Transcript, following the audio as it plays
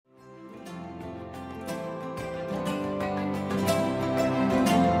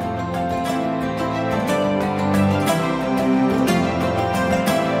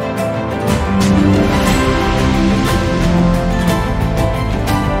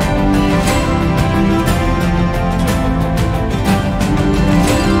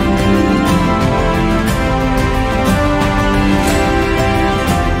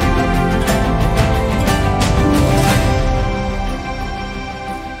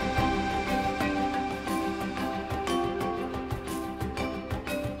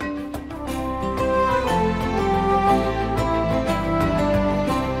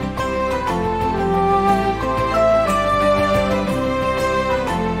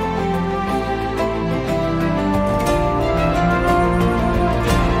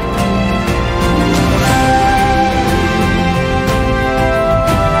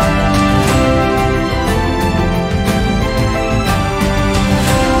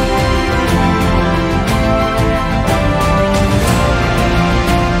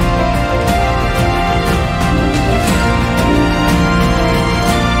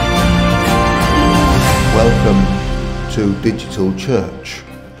Digital Church.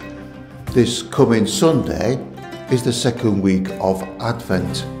 This coming Sunday is the second week of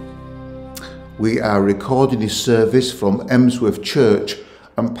Advent. We are recording this service from Emsworth Church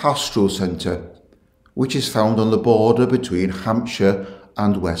and Pastoral Centre, which is found on the border between Hampshire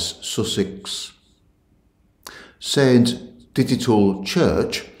and West Sussex. St. Digital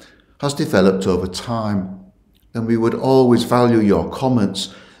Church has developed over time, and we would always value your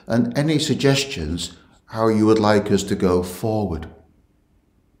comments and any suggestions how you would like us to go forward.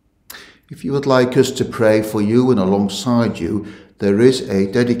 If you would like us to pray for you and alongside you, there is a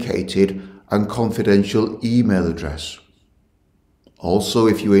dedicated and confidential email address. Also,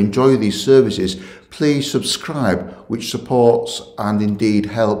 if you enjoy these services, please subscribe, which supports and indeed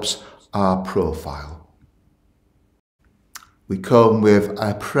helps our profile. We come with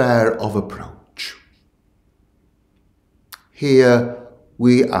a prayer of approach. Here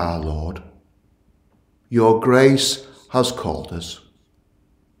we are, Lord. Your grace has called us,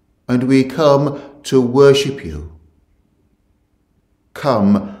 and we come to worship you.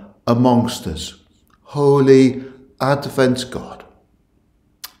 Come amongst us, Holy Advent God.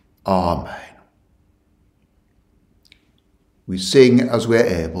 Amen. We sing as we're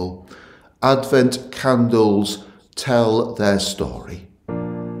able, Advent candles tell their story.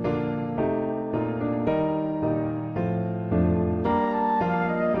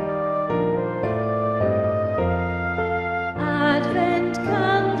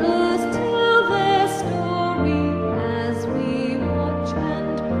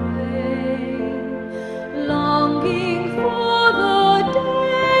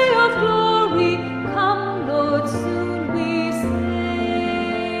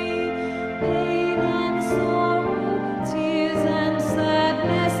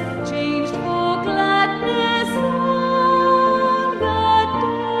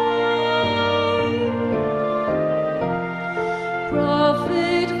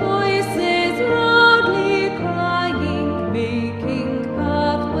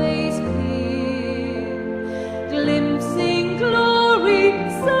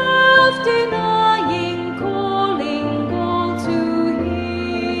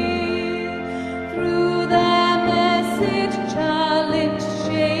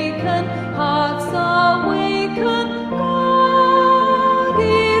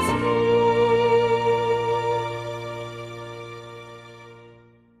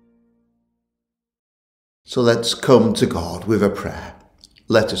 So let's come to God with a prayer.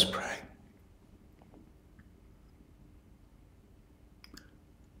 Let us pray.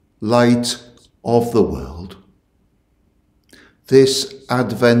 Light of the world, this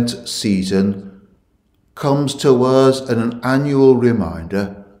Advent season comes to us an annual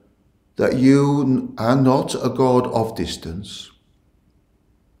reminder that you are not a God of distance,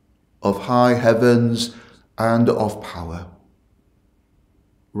 of high heavens and of power.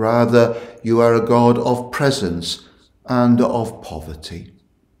 Rather, you are a God of presence and of poverty.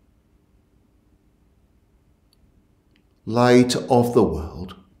 Light of the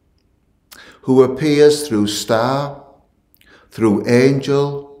world, who appears through star, through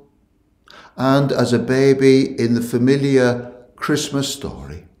angel, and as a baby in the familiar Christmas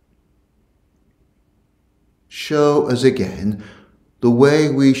story. Show us again the way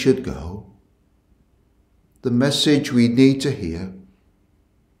we should go, the message we need to hear,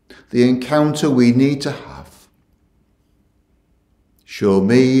 the encounter we need to have. Show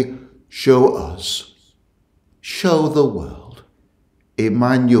me, show us, show the world,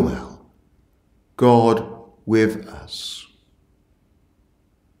 Emmanuel, God with us.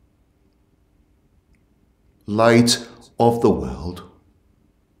 Light of the world,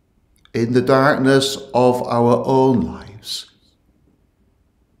 in the darkness of our own lives,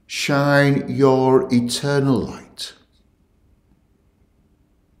 shine your eternal light.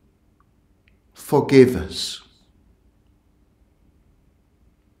 Forgive us.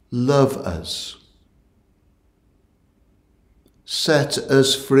 Love us. Set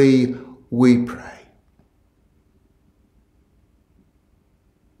us free, we pray.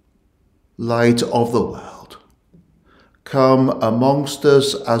 Light of the world, come amongst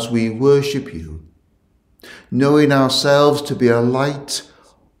us as we worship you, knowing ourselves to be a light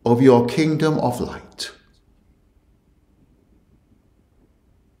of your kingdom of light.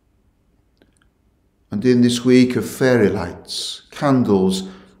 And in this week of fairy lights, candles,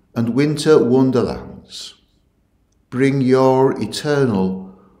 and winter wonderlands, bring your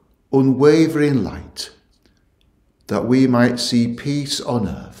eternal, unwavering light, that we might see peace on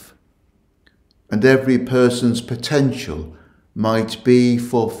earth, and every person's potential might be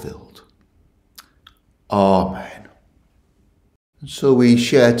fulfilled. Amen. And so we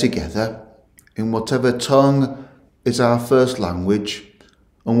share together, in whatever tongue is our first language,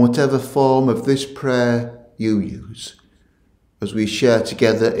 and whatever form of this prayer you use, as we share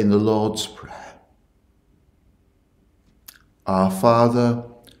together in the Lord's Prayer. Our Father,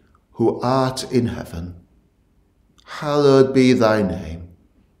 who art in heaven, hallowed be thy name.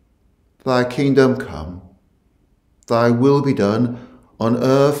 Thy kingdom come, thy will be done on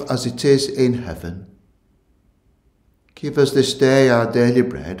earth as it is in heaven. Give us this day our daily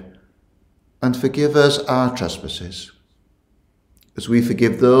bread, and forgive us our trespasses, as we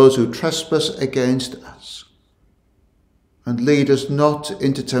forgive those who trespass against us. And lead us not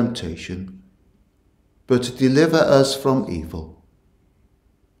into temptation, but deliver us from evil.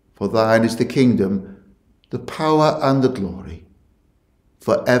 For thine is the kingdom, the power and the glory,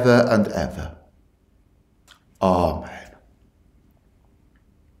 for ever and ever. Amen.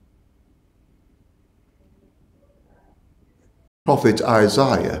 Prophet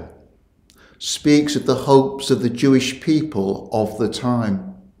Isaiah speaks of the hopes of the Jewish people of the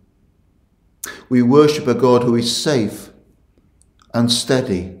time. We worship a God who is safe and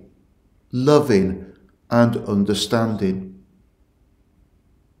steady, loving and understanding.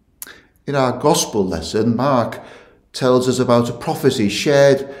 In our gospel lesson, Mark tells us about a prophecy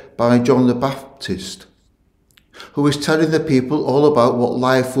shared by John the Baptist, who is telling the people all about what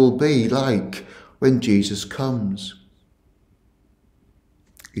life will be like when Jesus comes.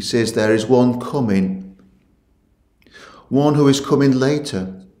 He says there is one coming, one who is coming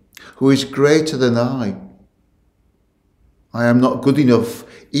later, who is greater than I. I am not good enough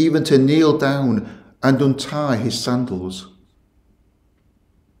even to kneel down and untie his sandals.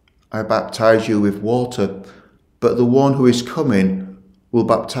 I baptize you with water, but the one who is coming will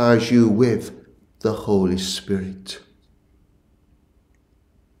baptize you with the Holy Spirit.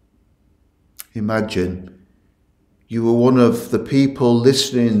 Imagine you were one of the people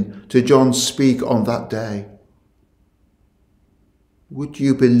listening to John speak on that day. Would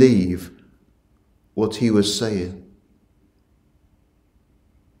you believe what he was saying?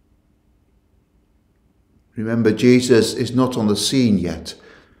 Remember, Jesus is not on the scene yet,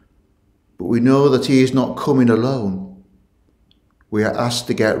 but we know that he is not coming alone. We are asked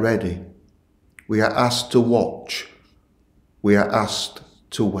to get ready. We are asked to watch. We are asked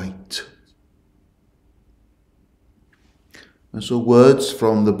to wait. And so words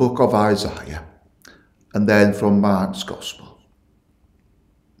from the book of Isaiah, and then from Mark's Gospel.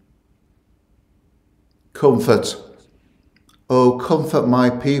 Comfort, O comfort my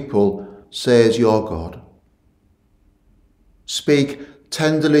people, says your God. Speak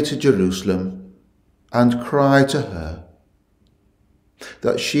tenderly to Jerusalem and cry to her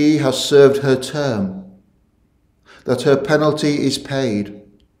that she has served her term, that her penalty is paid,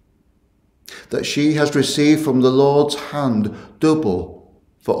 that she has received from the Lord's hand double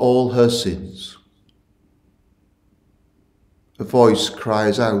for all her sins. A voice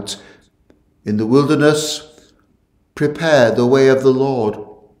cries out, in the wilderness, prepare the way of the Lord.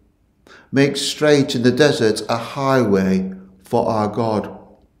 Make straight in the desert a highway for our God.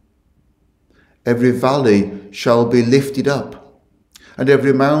 Every valley shall be lifted up, and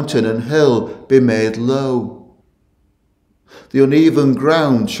every mountain and hill be made low. The uneven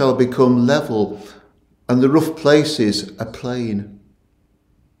ground shall become level, and the rough places a plain.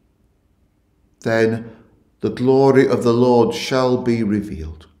 Then the glory of the Lord shall be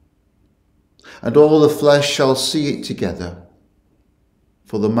revealed, and all the flesh shall see it together,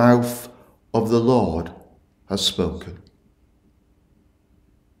 for the mouth of the Lord has spoken.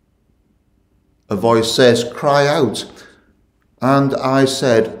 A voice says, cry out. And I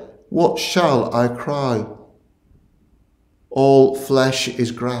said, what shall I cry? All flesh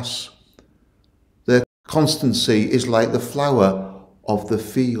is grass. Their constancy is like the flower of the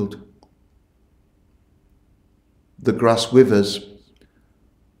field. The grass withers,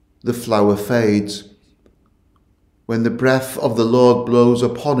 the flower fades. When the breath of the Lord blows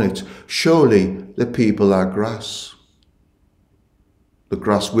upon it, surely the people are grass. The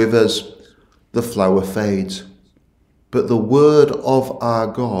grass withers, the flower fades, but the word of our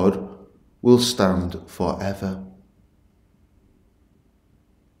God will stand forever.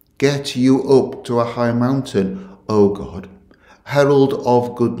 Get you up to a high mountain, O God, herald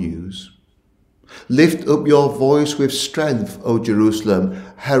of good news. Lift up your voice with strength, O Jerusalem,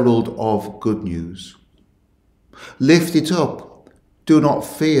 herald of good news. Lift it up, do not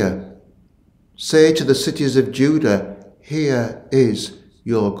fear. Say to the cities of Judah, here is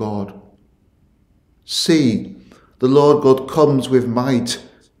your God. See, the Lord God comes with might,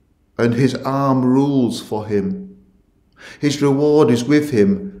 and his arm rules for him. His reward is with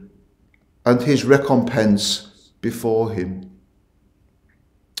him, and his recompense before him.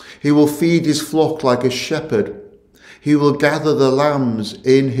 He will feed his flock like a shepherd. He will gather the lambs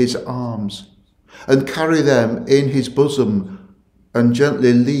in his arms and carry them in his bosom and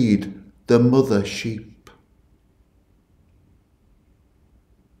gently lead the mother sheep.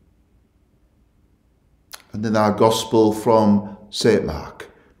 And then our Gospel from St.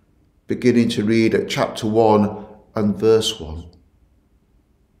 Mark, beginning to read at chapter 1 and verse 1.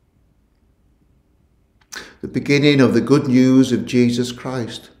 The beginning of the good news of Jesus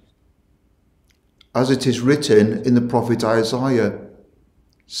Christ. As it is written in the prophet Isaiah,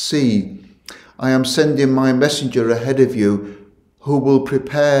 "See, I am sending my messenger ahead of you who will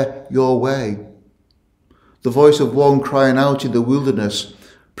prepare your way." The voice of one crying out in the wilderness,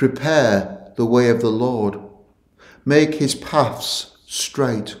 "Prepare the way of the Lord. Make his paths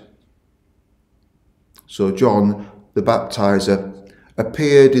straight." So John the baptizer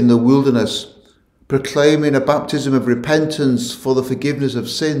appeared in the wilderness, proclaiming a baptism of repentance for the forgiveness of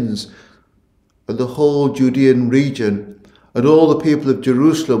sins, and the whole Judean region and all the people of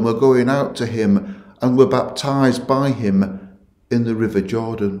Jerusalem were going out to him and were baptized by him in the river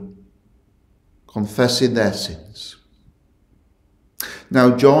Jordan, confessing their sins.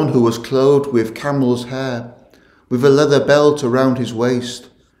 Now John, who was clothed with camel's hair, with a leather belt around his waist,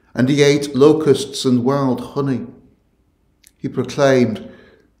 and he ate locusts and wild honey, he proclaimed,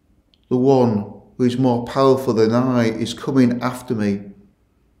 "The one who is more powerful than I is coming after me.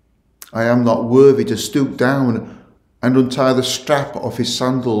 I am not worthy to stoop down and untie the strap of his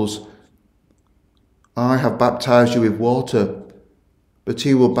sandals. I have baptized you with water, but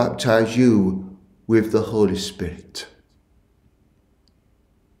he will baptize you with the Holy Spirit."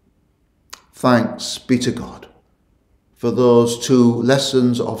 Thanks be to God for those two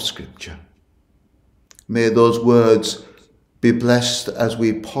lessons of Scripture. May those words be blessed as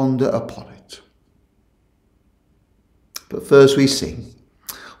we ponder upon it. But first we sing.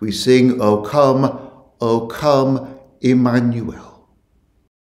 We sing, O come, Emmanuel.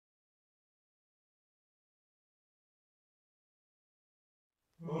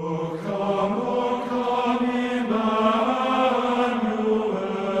 O come, Emmanuel,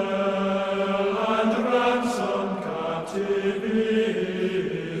 and ransom captive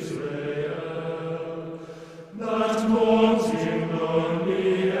Israel, that mourns in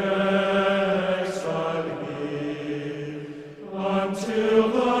lonely exile here, until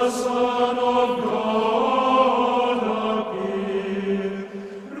the Son of God appear.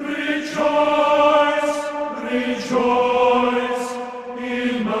 Rejoice, rejoice,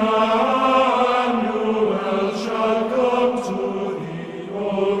 Emmanuel shall come to thee, O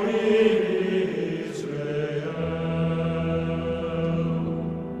Israel.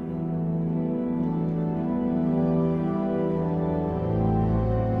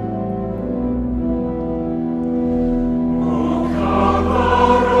 O come, thou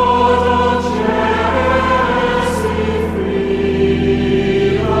Rod of Jesse,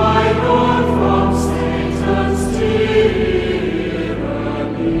 free thy Lord from Satan's tyranny,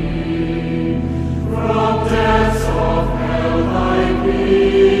 from depths of hell thy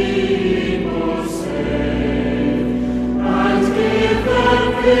people save, and give them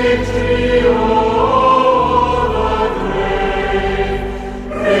victory over the grave.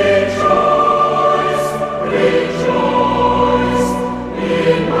 Rejoice, rejoice,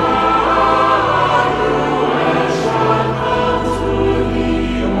 Emmanuel shall come to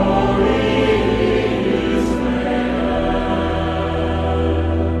thee, O Israel.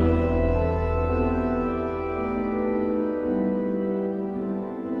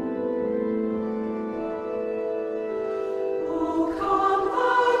 O come,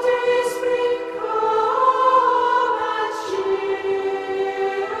 thou dayspring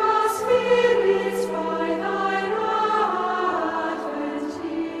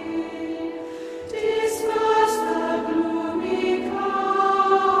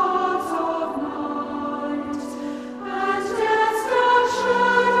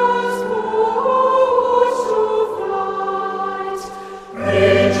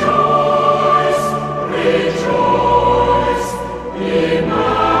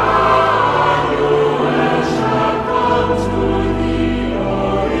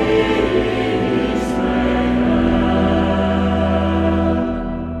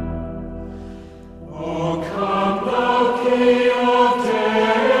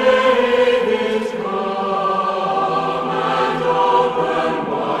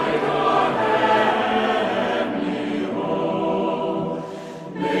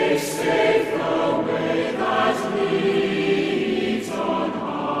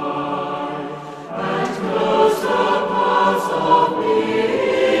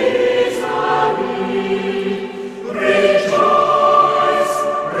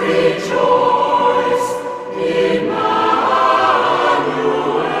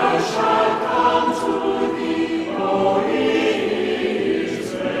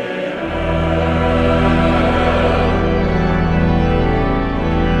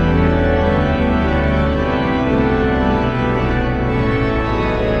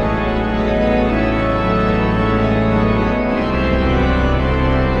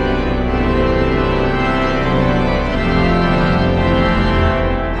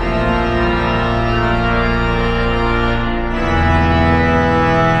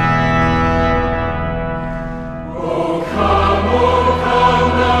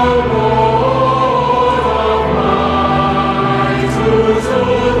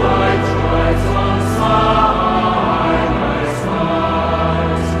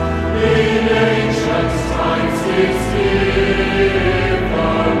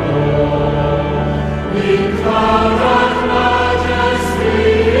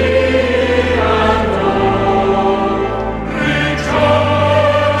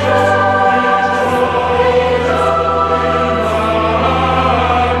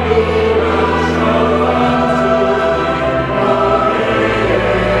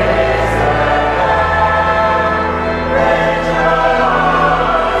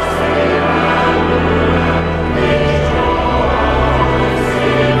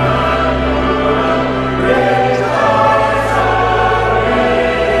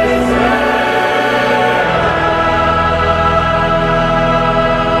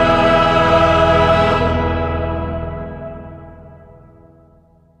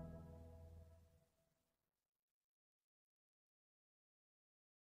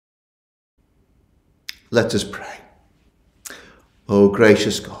Let us pray. O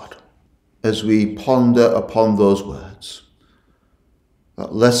gracious God, as we ponder upon those words,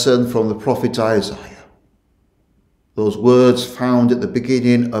 that lesson from the prophet Isaiah, those words found at the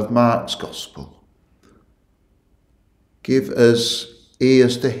beginning of Mark's Gospel, give us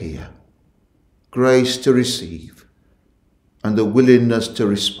ears to hear, grace to receive, and a willingness to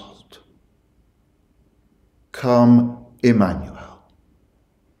respond. Come, Emmanuel.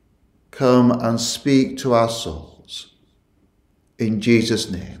 Come and speak to our souls. In Jesus'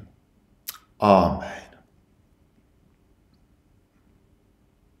 name, Amen.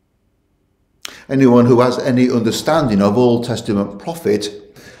 Anyone who has any understanding of Old Testament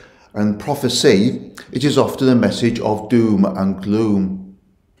prophet and prophecy, it is often a message of doom and gloom.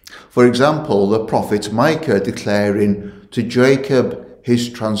 For example, the prophet Micah declaring to Jacob his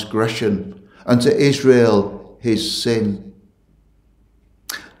transgression and to Israel his sin.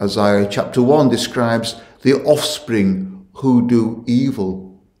 Isaiah chapter 1 describes the offspring who do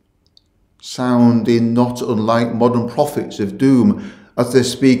evil, sounding not unlike modern prophets of doom as they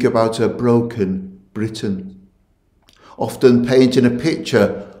speak about a broken Britain, often painting a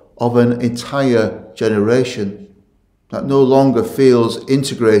picture of an entire generation that no longer feels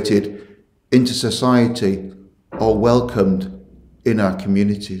integrated into society or welcomed in our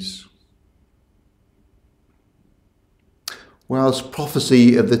communities. Whilst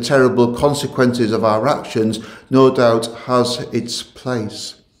prophecy of the terrible consequences of our actions no doubt has its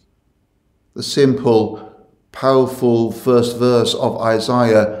place, the simple, powerful first verse of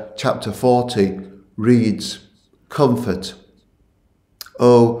Isaiah chapter 40 reads, "Comfort,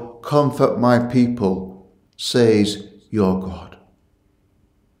 O comfort my people, says your God."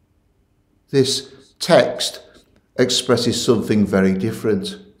 This text expresses something very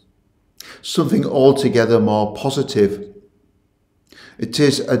different, something altogether more positive. It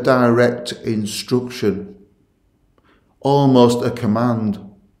is a direct instruction, almost a command,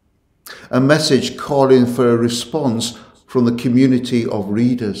 a message calling for a response from the community of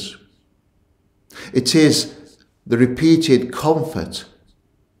readers. It is the repeated comfort.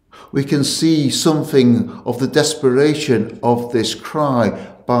 We can see something of the desperation of this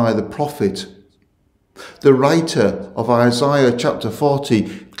cry by the prophet. The writer of Isaiah chapter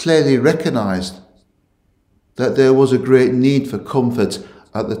 40 clearly recognised that there was a great need for comfort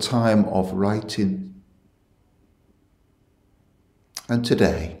at the time of writing. And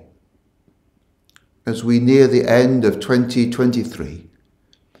today, as we near the end of 2023,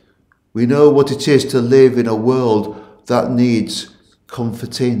 we know what it is to live in a world that needs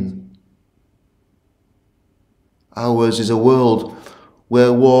comforting. Ours is a world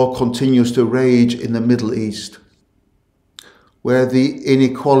where war continues to rage in the Middle East, where the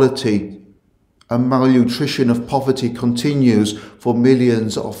inequality and malnutrition of poverty continues for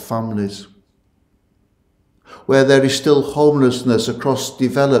millions of families, where there is still homelessness across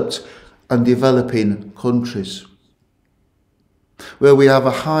developed and developing countries, where we have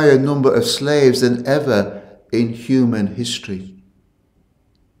a higher number of slaves than ever in human history.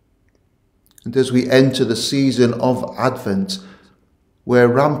 And as we enter the season of Advent, where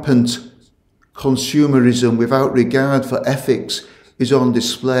rampant consumerism without regard for ethics is on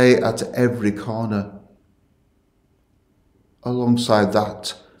display at every corner. Alongside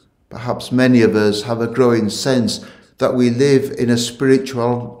that, perhaps many of us have a growing sense that we live in a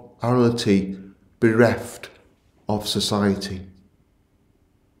spirituality bereft of society.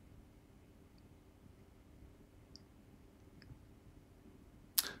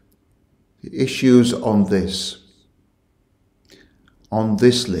 The issues on this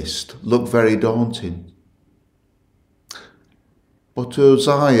list look very daunting. But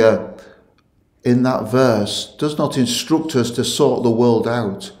Isaiah, in that verse, does not instruct us to sort the world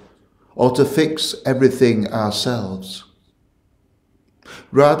out or to fix everything ourselves.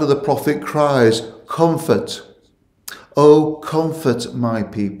 Rather, the prophet cries, "Comfort, Oh, comfort my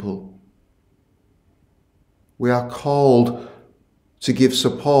people. We are called to give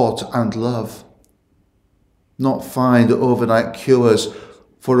support and love, not find overnight cures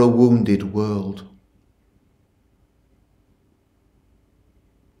for a wounded world.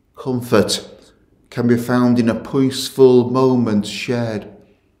 Comfort can be found in a peaceful moment shared,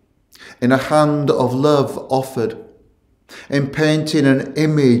 in a hand of love offered, in painting an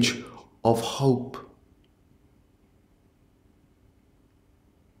image of hope.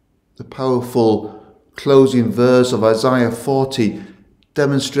 The powerful closing verse of Isaiah 40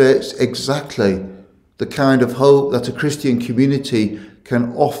 demonstrates exactly the kind of hope that a Christian community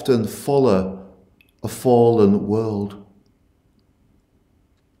can often follow a fallen world.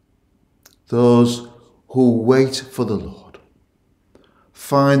 Those who wait for the Lord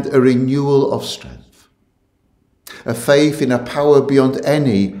find a renewal of strength, a faith in a power beyond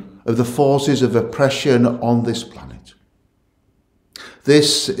any of the forces of oppression on this planet.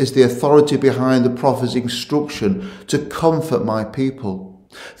 This is the authority behind the prophet's instruction to comfort my people.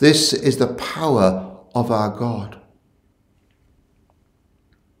 This is the power of our God.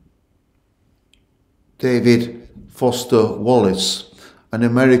 David Foster Wallace, an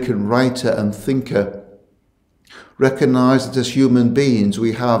American writer and thinker, recognized that as human beings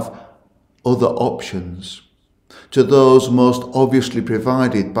we have other options to those most obviously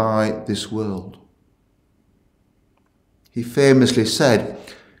provided by this world. He famously said,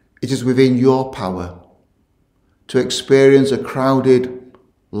 "It is within your power to experience a crowded,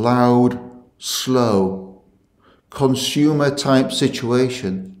 loud, slow, consumer-type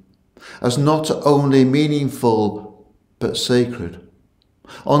situation as not only meaningful but sacred,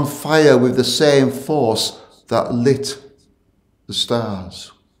 on fire with the same force that lit the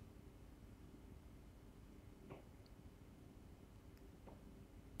stars."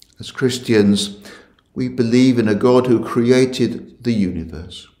 As Christians, we believe in a God who created the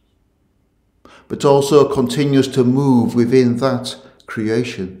universe, but also continues to move within that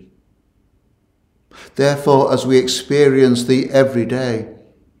creation. Therefore, as we experience the everyday,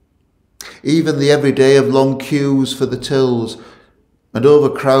 even the everyday of long queues for the tills and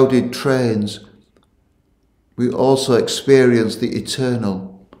overcrowded trains, we also experience the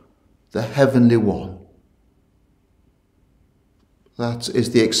eternal, the heavenly one. That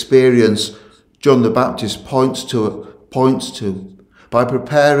is the experience John the Baptist points to by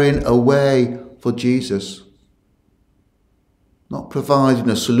preparing a way for Jesus, not providing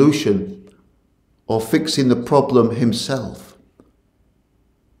a solution or fixing the problem himself,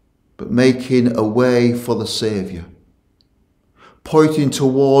 but making a way for the Saviour, pointing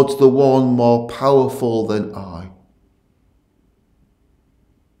towards the one more powerful than I.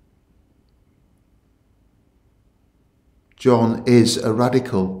 John is a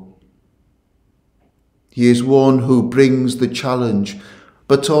radical. He is one who brings the challenge,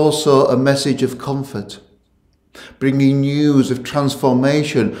 but also a message of comfort, bringing news of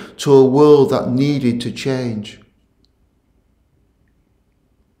transformation to a world that needed to change.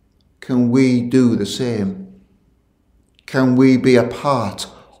 Can we do the same? Can we be a part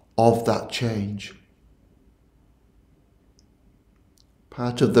of that change?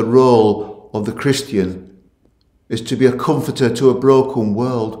 Part of the role of the Christian is to be a comforter to a broken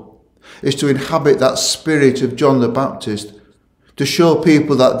world, is to inhabit that spirit of John the Baptist, to show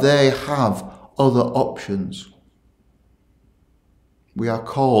people that they have other options. We are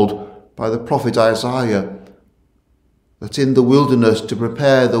called by the prophet Isaiah that in the wilderness to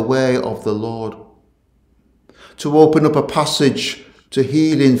prepare the way of the Lord, to open up a passage to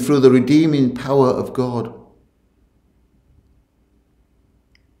healing through the redeeming power of God.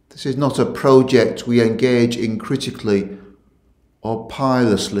 This is not a project we engage in critically or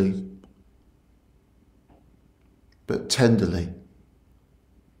piously, but tenderly,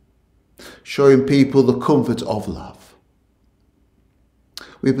 showing people the comfort of love.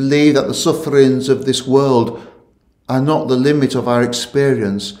 We believe that the sufferings of this world are not the limit of our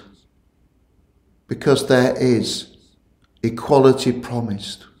experience, because there is equality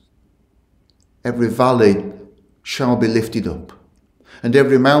promised. Every valley shall be lifted up, and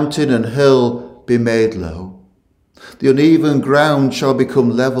every mountain and hill be made low. The uneven ground shall become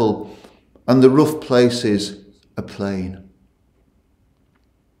level, and the rough places a plain.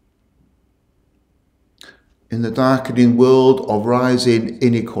 In the darkening world of rising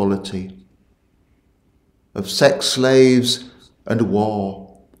inequality, of sex slaves and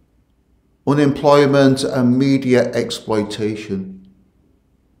war, unemployment and media exploitation,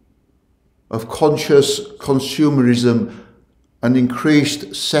 of conscious consumerism and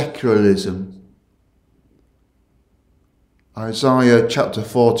increased secularism, Isaiah chapter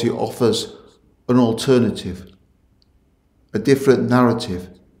 40 offers an alternative, a different narrative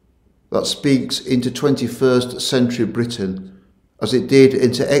that speaks into 21st century Britain as it did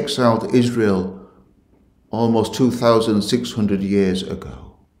into exiled Israel almost 2,600 years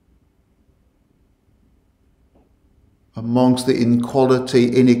ago. Amongst the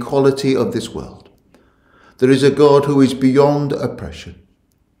inequality of this world, there is a God who is beyond oppression,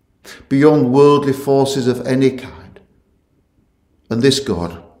 beyond worldly forces of any kind. And this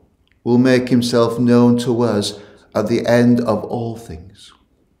God will make himself known to us at the end of all things.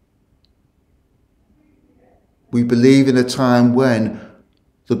 We believe in a time when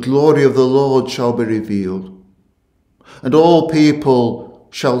the glory of the Lord shall be revealed, and all people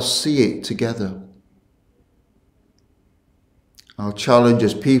shall see it together. Our challenge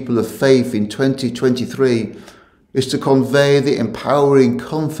as people of faith in 2023 is to convey the empowering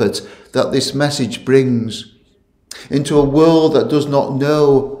comfort that this message brings into a world that does not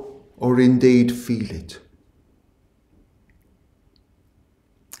know or indeed feel it.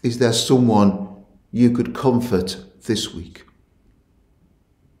 Is there someone you could comfort this week?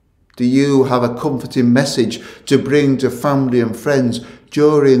 Do you have a comforting message to bring to family and friends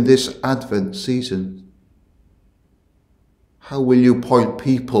during this Advent season? How will you point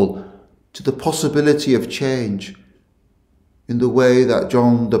people to the possibility of change in the way that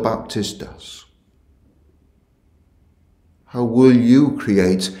John the Baptist does? How will you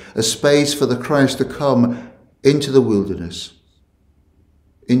create a space for the Christ to come into the wilderness,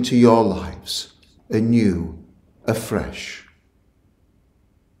 into your lives, anew, afresh?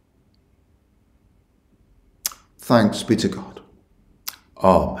 Thanks be to God.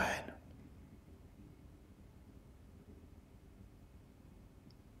 Amen.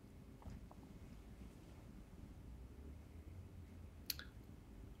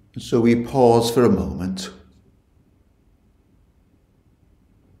 So we pause for a moment,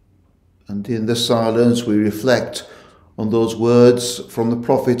 and in the silence we reflect on those words from the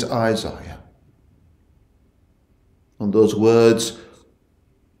prophet Isaiah, on those words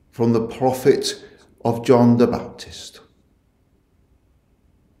from the prophet of John the Baptist.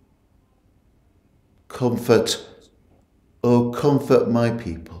 Comfort, oh comfort my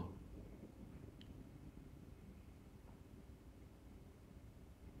people.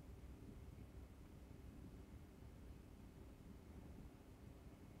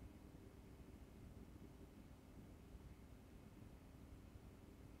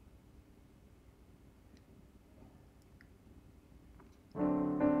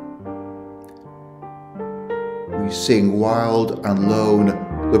 We sing wild and lone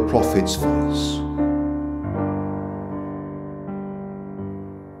the prophet's voice.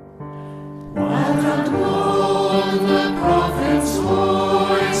 Wild and lone the prophet's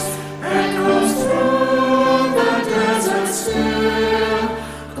voice echoes through the desert still,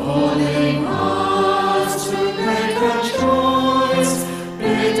 calling us to make a choice,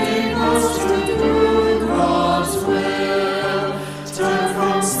 bidding us to do God's will. Turn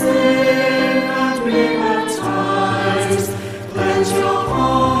from sin and be baptized. Cleanse your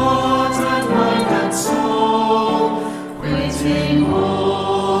heart and mind and soul, quitting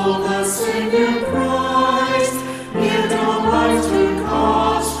all the sin you prized. Yield your life to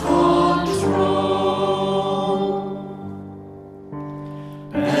God's control.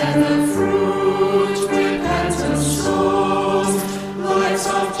 Bear the fruit repentance shows, lives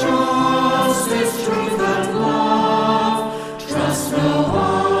of justice, truth and love. Trust no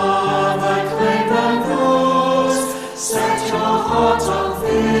other claim than those. Set your heart on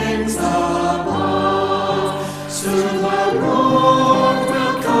things above. Soon the Lord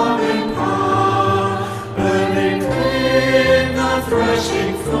will come in power, burning clean the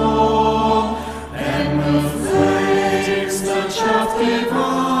threshing floor. Then will flakes the chaff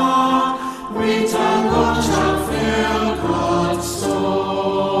devour, wheat and oat shall fill God's store.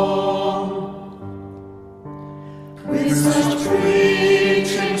 With such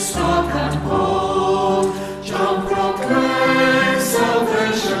preaching stock and bold, John proclaims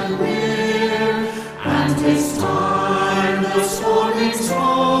salvation near, and his timeless warnings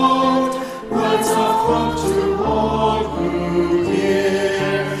told, words of hope to all who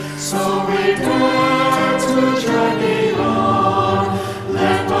hear. So we dare to journey on,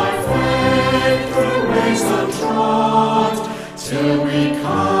 led by faith through ways untrod, till we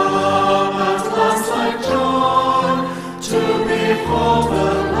come at last like John, to behold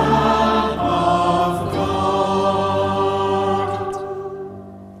the Lamb of God.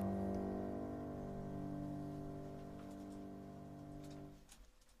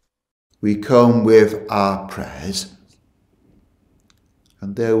 We come with our prayers,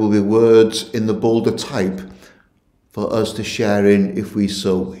 and there will be words in the bolder type for us to share in if we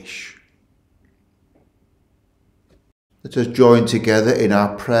so wish. Let us join together in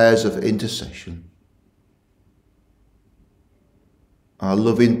our prayers of intercession. Our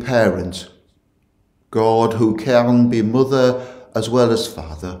loving parent, God who can be mother as well as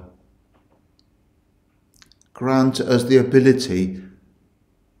father, grant us the ability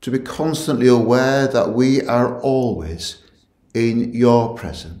to be constantly aware that we are always in your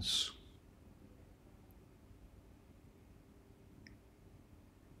presence.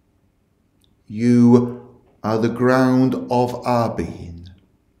 You are the ground of our being.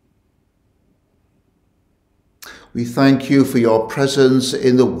 We thank you for your presence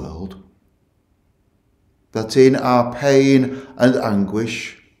in the world, that in our pain and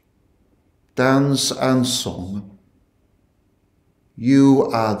anguish, dance and song, you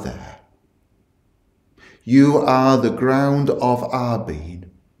are there. You are the ground of our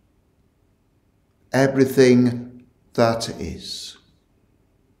being, everything that is.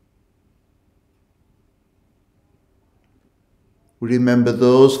 We remember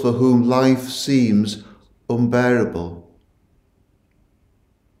those for whom life seems unbearable,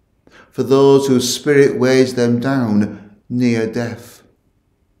 for those whose spirit weighs them down near death.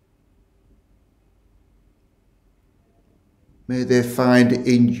 May they find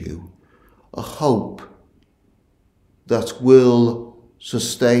in you a hope that will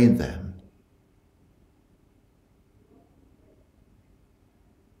sustain them.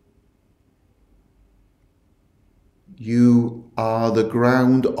 You are the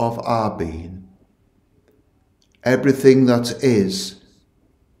ground of our being. Everything that is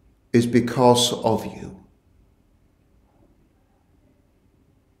because of you.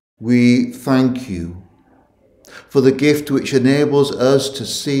 We thank you for the gift which enables us to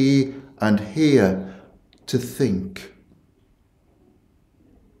see and hear, to think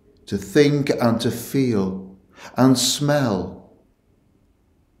and to feel and smell,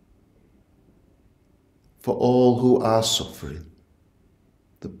 for all who are suffering,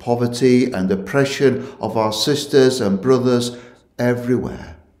 the poverty and oppression of our sisters and brothers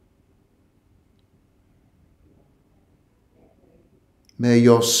everywhere. May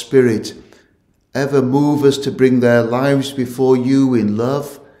your Spirit ever move us to bring their lives before you in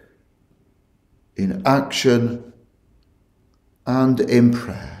love, in action, and in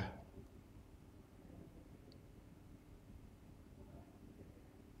prayer.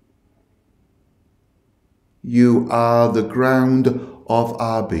 You are the ground of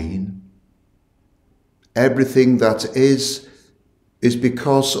our being. Everything that is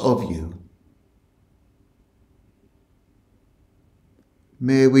because of you.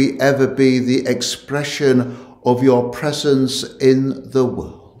 May we ever be the expression of your presence in the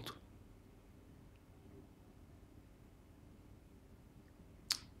world.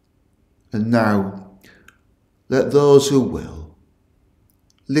 And now, let those who will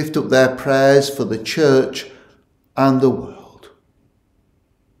lift up their prayers for the church and the world.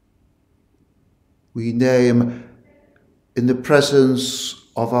 We name in the presence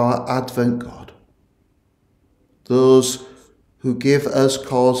of our Advent God those who give us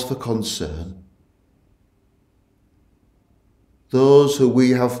cause for concern, those who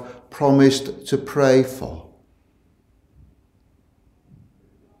we have promised to pray for,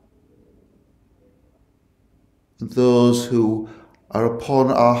 and those who are upon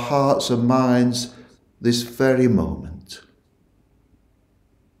our hearts and minds this very moment.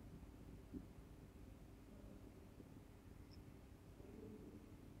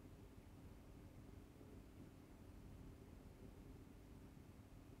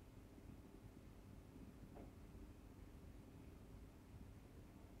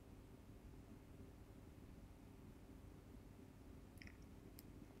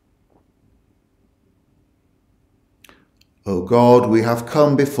 O God, we have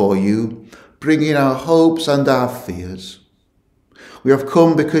come before you, bringing our hopes and our fears. We have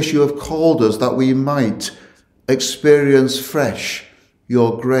come because you have called us that we might experience fresh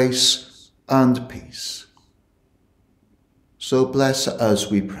your grace and peace. So bless us,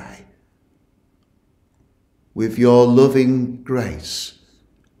 we pray, with your loving grace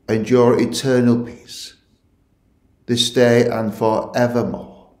and your eternal peace, this day and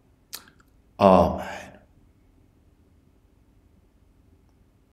forevermore. Amen.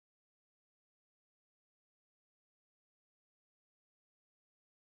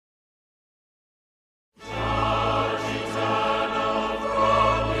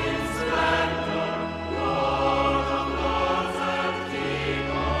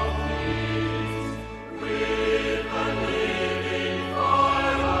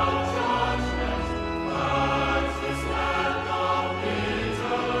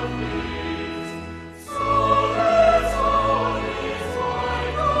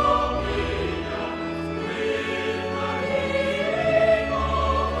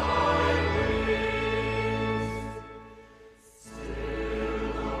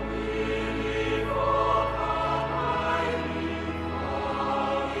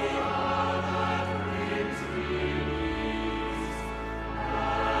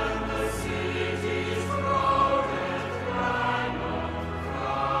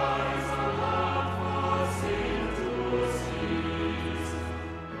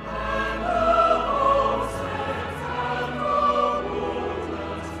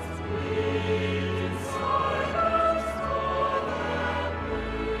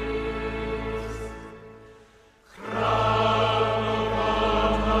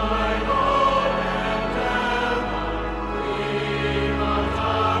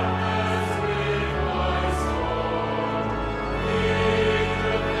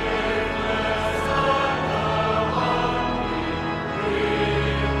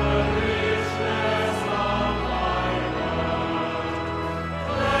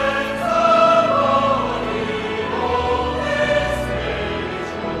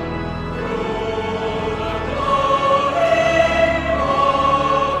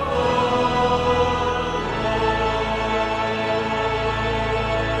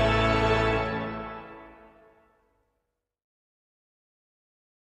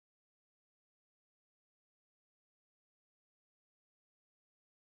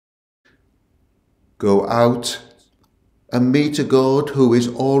 Go out and meet a God who is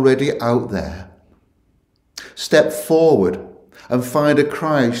already out there. Step forward and find a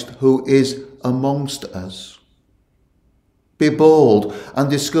Christ who is amongst us. Be bold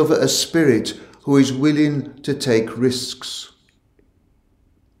and discover a spirit who is willing to take risks.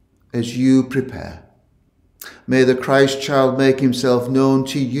 As you prepare, may the Christ child make himself known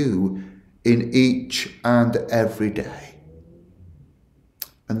to you in each and every day.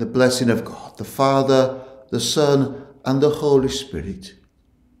 And the blessing of God, the Father, the Son, and the Holy Spirit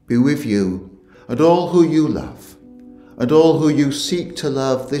be with you and all who you love, and all who you seek to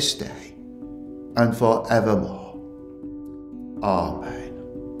love this day and forevermore. Amen.